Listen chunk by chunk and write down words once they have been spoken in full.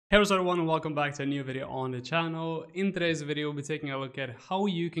Hey what's up everyone, and welcome back to a new video on the channel. In today's video, we'll be taking a look at how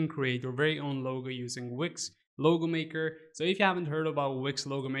you can create your very own logo using Wix Logo Maker. So if you haven't heard about Wix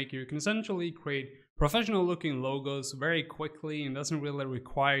Logo Maker, you can essentially create professional looking logos very quickly and doesn't really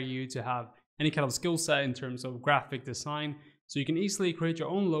require you to have any kind of skill set in terms of graphic design. So you can easily create your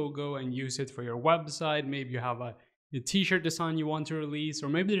own logo and use it for your website. Maybe you have a t-shirt design you want to release, or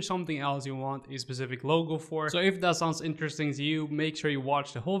maybe there's something else you want a specific logo for. So if that sounds interesting to you, make sure you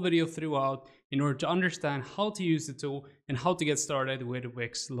watch the whole video throughout in order to understand how to use the tool and how to get started with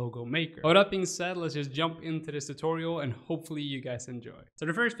Wix Logo Maker. With that being said, let's just jump into this tutorial and hopefully you guys enjoy. So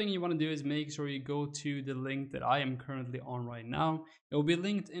the first thing you want to do is make sure you go to the link that I am currently on right now. It will be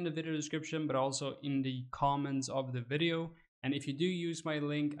linked in the video description, but also in the comments of the video. And if you do use my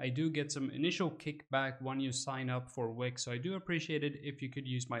link, I do get some initial kickback when you sign up for Wix. So I do appreciate it if you could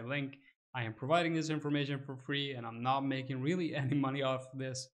use my link. I am providing this information for free and I'm not making really any money off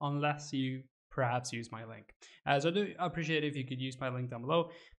this unless you perhaps use my link. So I do appreciate it if you could use my link down below.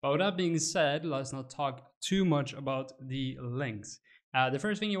 But with that being said, let's not talk too much about the links. The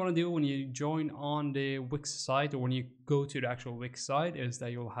first thing you want to do when you join on the Wix site, or when you go to the actual Wix site, is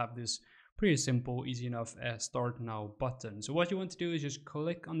that you'll have this pretty simple, easy enough start now button. So what you want to do is just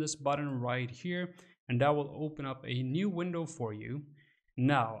click on this button right here, and that will open up a new window for you.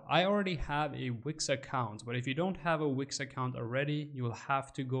 Now, I already have a Wix account, but if you don't have a Wix account already, you will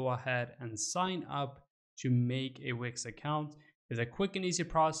have to go ahead and sign up to make a Wix account. It's a quick and easy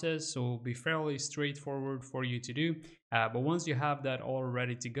process, so it will be fairly straightforward for you to do. But once you have that all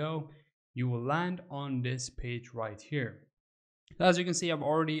ready to go, you will land on this page right here. As you can see, I've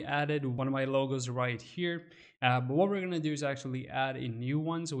already added one of my logos right here, but what we're going to do is actually add a new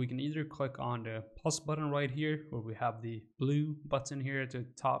one. So we can either click on the plus button right here, or we have the blue button here at the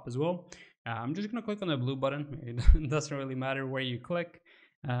top as well. I'm just going to click on the blue button. It doesn't really matter where you click.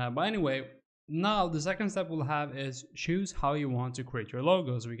 But anyway, now the second step we'll have is choose how you want to create your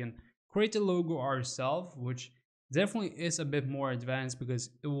logos. We can create the logo ourselves, which definitely is a bit more advanced because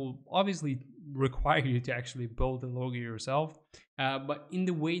it will obviously require you to actually build the logo yourself. But in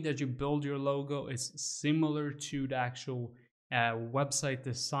the way that you build your logo is similar to the actual website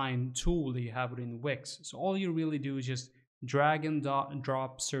design tool that you have within Wix. So all you really do is just drag and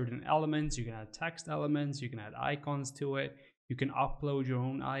drop certain elements. You can add text elements, you can add icons to it, you can upload your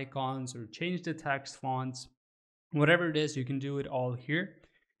own icons or change the text fonts. Whatever it is, you can do it all here.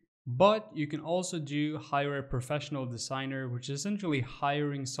 But you can also hire a professional designer, which is essentially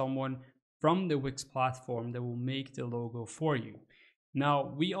hiring someone from the Wix platform that will make the logo for you.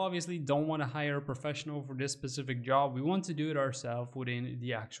 Now, we obviously don't want to hire a professional for this specific job. We want to do it ourselves within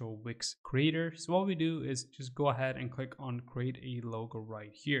the actual Wix creator. So what we do is just go ahead and click on create a logo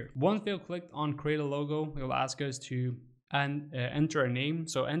right here. Once we've clicked on create a logo, it will ask us to enter a name.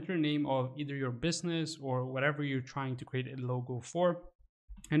 So enter a name of either your business or whatever you're trying to create a logo for.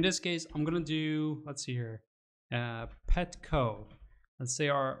 In this case, I'm gonna do, let's see here, Petco. Let's say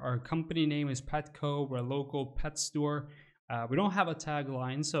our company name is Petco. We're a local pet store. We don't have a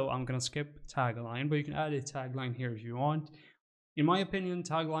tagline, so I'm gonna skip tagline, but you can add a tagline here if you want. In my opinion,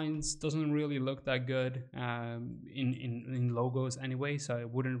 taglines doesn't really look that good in logos anyway, so I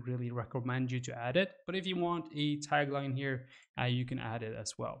wouldn't really recommend you to add it. But if you want a tagline here, you can add it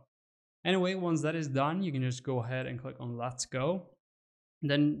as well. Anyway, once that is done, you can just go ahead and click on Let's Go.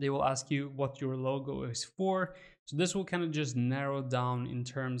 Then they will ask you what your logo is for. So this will kind of just narrow down in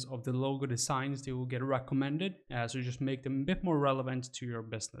terms of the logo designs they will get recommended. So just make them a bit more relevant to your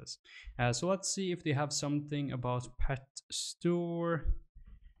business. So let's see if they have something about pet store.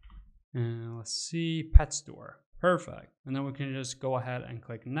 Let's see, pet store. Perfect. And then we can just go ahead and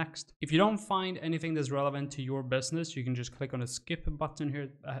click next. If you don't find anything that's relevant to your business, you can just click on the skip button here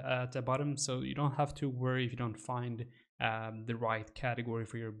at the bottom. So you don't have to worry if you don't find the right category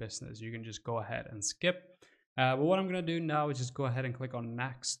for your business. You can just go ahead and skip. But what I'm going to do now is just go ahead and click on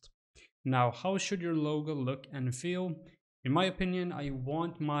next. Now, how should your logo look and feel? In my opinion, I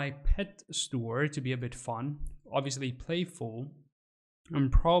want my pet store to be a bit fun, obviously playful,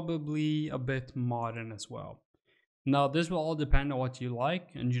 and probably a bit modern as well. Now, this will all depend on what you like,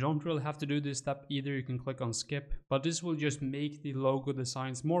 and you don't really have to do this step either. You can click on skip, but this will just make the logo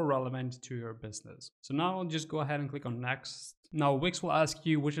designs more relevant to your business. So now I'll just go ahead and click on next. Now, Wix will ask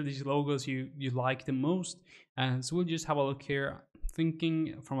you which of these logos you like the most. And so we'll just have a look here.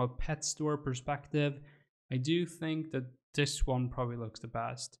 Thinking from a pet store perspective, I do think that this one probably looks the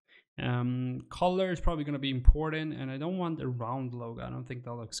best. Color is probably going to be important, and I don't want a round logo. I don't think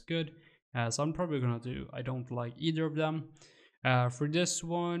that looks good. So I'm probably gonna I don't like either of them. For this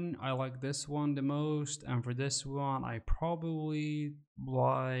one, I like this one the most, and for this one, I probably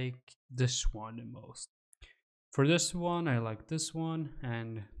like this one the most. For this one, I like this one,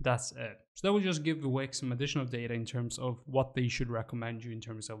 and that's it. So that will just give Wix some additional data in terms of what they should recommend you in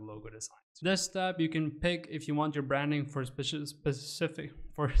terms of logo design. This step you can pick if you want your branding for specific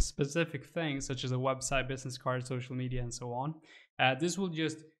things such as a website, business card, social media, and so on. This will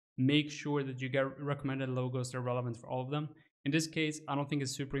just make sure that you get recommended logos that are relevant for all of them. In this case, I don't think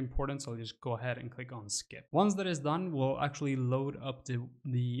it's super important, so I'll just go ahead and click on skip. Once that is done, we'll actually load up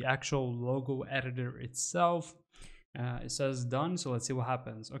the actual logo editor itself. It says done, so let's see what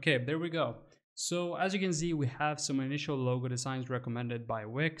happens. Okay, there we go. So as you can see, we have some initial logo designs recommended by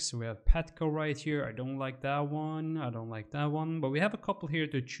Wix. So we have Petco right here. I don't like that one. I don't like that one, but we have a couple here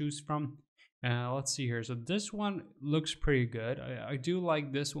to choose from. Let's see here. So this one looks pretty good. I do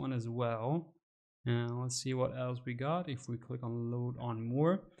like this one as well. Let's see what else we got if we click on load on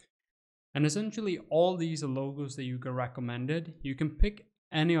more. And essentially all these logos that you get recommended, you can pick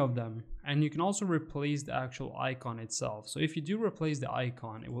any of them, and you can also replace the actual icon itself. So if you do replace the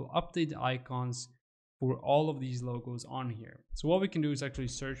icon, it will update the icons for all of these logos on here. So what we can do is actually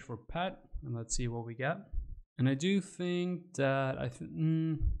search for pet, and let's see what we get. And I do think that I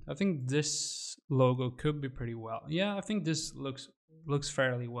think this logo could be pretty well. Yeah, I think this looks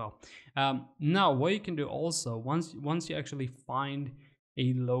fairly well. Now what you can do also, once you actually find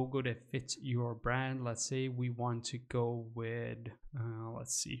a logo that fits your brand, let's say we want to go with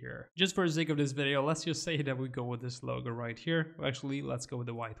let's see here, just for the sake of this video, let's just say that we go with this logo right here. Actually, let's go with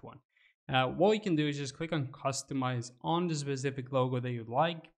the white one. What you can do is just click on customize on the specific logo that you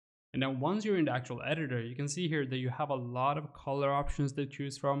like, and then once you're in the actual editor, you can see here that you have a lot of color options to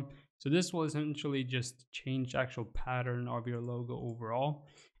choose from. So this will essentially just change the actual pattern of your logo overall.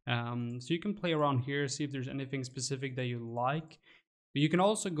 So you can play around here, see if there's anything specific that you like. But you can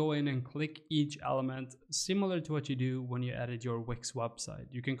also go in and click each element, similar to what you do when you edit your Wix website.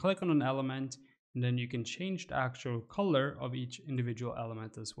 You can click on an element, and then you can change the actual color of each individual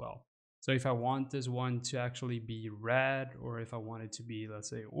element as well. So if I want this one to actually be red, or if I want it to be, let's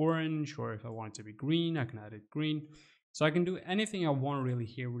say, orange, or if I want it to be green, I can add it green. So I can do anything I want really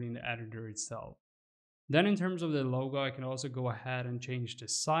here within the editor itself. Then in terms of the logo, I can also go ahead and change the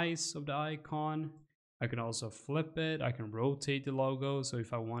size of the icon. I can also flip it. I can rotate the logo. So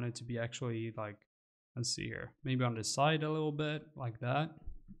if I want it to be actually like, let's see here, maybe on the side a little bit like that.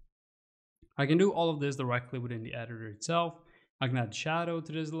 I can do all of this directly within the editor itself. I can add shadow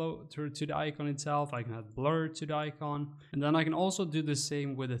to this to the icon itself. I can add blur to the icon. And then I can also do the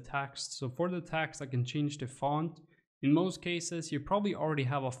same with the text. So for the text, I can change the font. In most cases, you probably already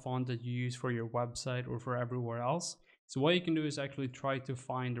have a font that you use for your website or for everywhere else. So what you can do is actually try to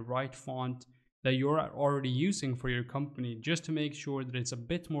find the right font that you're already using for your company, just to make sure that it's a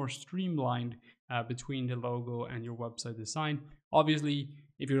bit more streamlined between the logo and your website design. Obviously,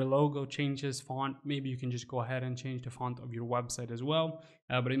 if your logo changes font, maybe you can just go ahead and change the font of your website as well.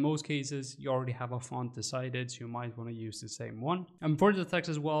 But in most cases, you already have a font decided, so you might want to use the same one. And for the text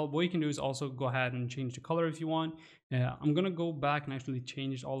as well, what you can do is also go ahead and change the color if you want. I'm going to go back and actually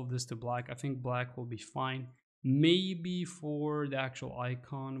change all of this to black. I think black will be fine. Maybe for the actual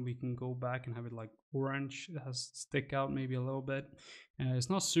icon, we can go back and have it like orange. It has stick out maybe a little bit. It's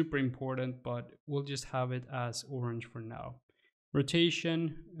not super important, but we'll just have it as orange for now.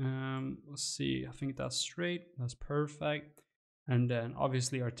 Rotation, let's see, I think that's straight. That's perfect. And then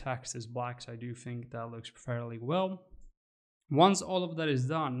obviously our text is black, so I do think that looks fairly well. Once all of that is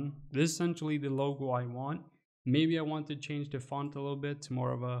done, this is essentially the logo I want. Maybe I want to change the font a little bit to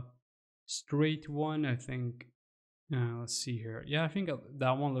more of a straight one. I think let's see here. Yeah, I think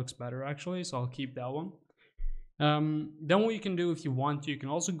that one looks better actually, so I'll keep that one. Then what you can do if you want to, you can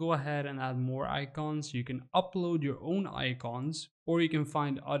also go ahead and add more icons. You can upload your own icons, or you can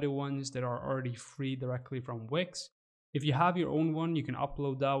find other ones that are already free directly from Wix. If you have your own one, you can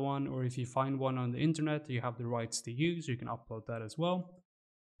upload that one, or if you find one on the internet that you have the rights to use, you can upload that as well.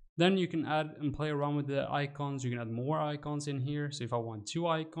 Then you can add and play around with the icons. You can add more icons in here. So if I want 2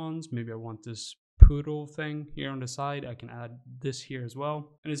 icons, maybe I want this poodle thing here on the side, I can add this here as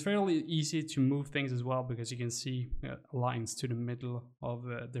well. And it's fairly easy to move things as well, because you can see lines to the middle of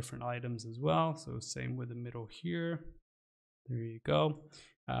different items as well. So same with the middle here. There you go.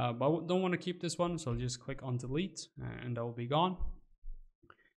 But I don't want to keep this one, so I'll just click on delete and that will be gone.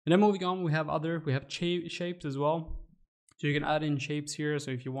 And then moving on, we have shapes as well. So you can add in shapes here. So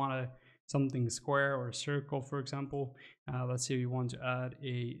if you want something square or a circle, for example, let's say we want to add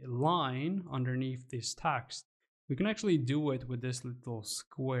a line underneath this text. We can actually do it with this little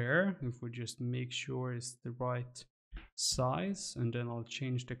square if we just make sure it's the right size. And then I'll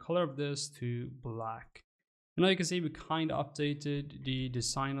change the color of this to black. And now you can see we kind of updated the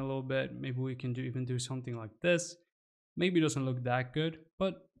design a little bit. Maybe we can even do something like this. Maybe it doesn't look that good,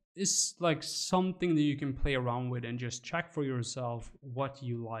 but it's like something that you can play around with and just check for yourself what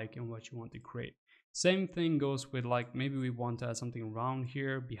you like and what you want to create. Same thing goes with, like, maybe we want to add something around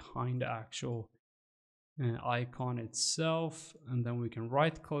here behind the actual icon itself, and then we can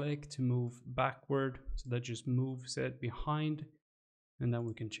right click to move backward, so that just moves it behind, and then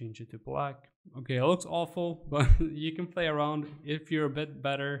we can change it to black. Okay, it looks awful, but you can play around. If you're a bit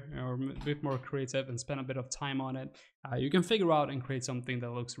better or a bit more creative and spend a bit of time on it, you can figure out and create something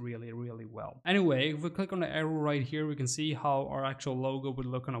that looks really, really well. Anyway, if we click on the arrow right here, we can see how our actual logo would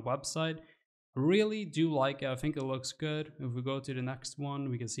look on a website. I really do like it. I think it looks good. If we go to the next one,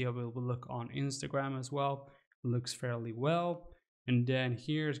 we can see how it will look on Instagram as well. It looks fairly well. And then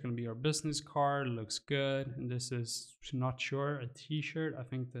here is going to be our business card. It looks good. And this is, not sure, a t-shirt. I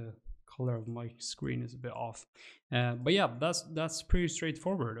think the color of my screen is a bit off. But yeah, that's pretty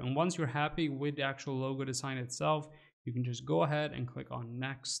straightforward. And once you're happy with the actual logo design itself, you can just go ahead and click on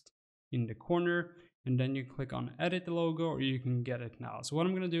next in the corner. And then you click on edit the logo, or you can get it now. So what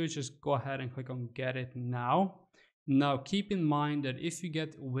I'm going to do is just go ahead and click on get it now. Now keep in mind that if you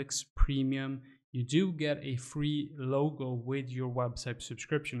get Wix Premium, you do get a free logo with your website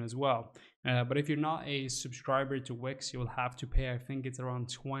subscription as well. But if you're not a subscriber to Wix, you'll have to pay, I think it's around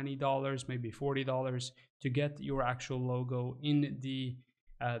 $20, maybe $40 to get your actual logo in the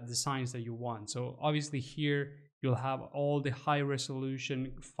designs that you want. So obviously here you'll have all the high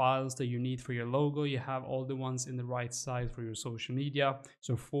resolution files that you need for your logo. You have all the ones in the right size for your social media.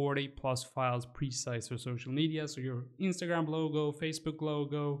 So 40 plus files pre-sized for social media. So your Instagram logo, Facebook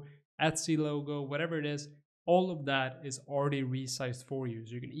logo, Etsy logo, whatever it is, all of that is already resized for you.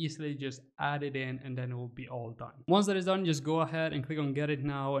 So you can easily just add it in and then it will be all done. Once that is done, just go ahead and click on get it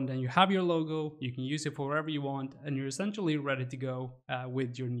now, and then you have your logo. You can use it for wherever you want, and you're essentially ready to go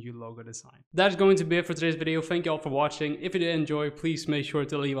with your new logo design. That's going to be it for today's video. Thank you all for watching. If you did enjoy, please make sure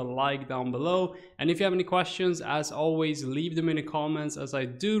to leave a like down below. And if you have any questions, as always, leave them in the comments, as I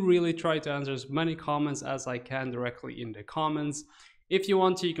do really try to answer as many comments as I can directly in the comments. If you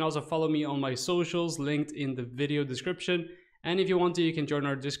want to, you can also follow me on my socials linked in the video description. And if you want to, you can join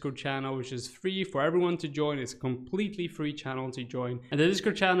our Discord channel, which is free for everyone to join. It's a completely free channel to join. And the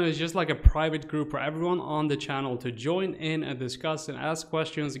Discord channel is just like a private group for everyone on the channel to join in and discuss and ask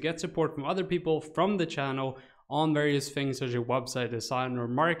questions, get support from other people from the channel on various things such as website design or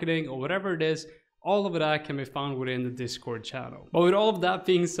marketing or whatever it is. All of that can be found within the Discord channel. But with all of that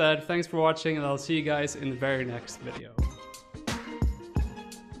being said, thanks for watching, and I'll see you guys in the very next video.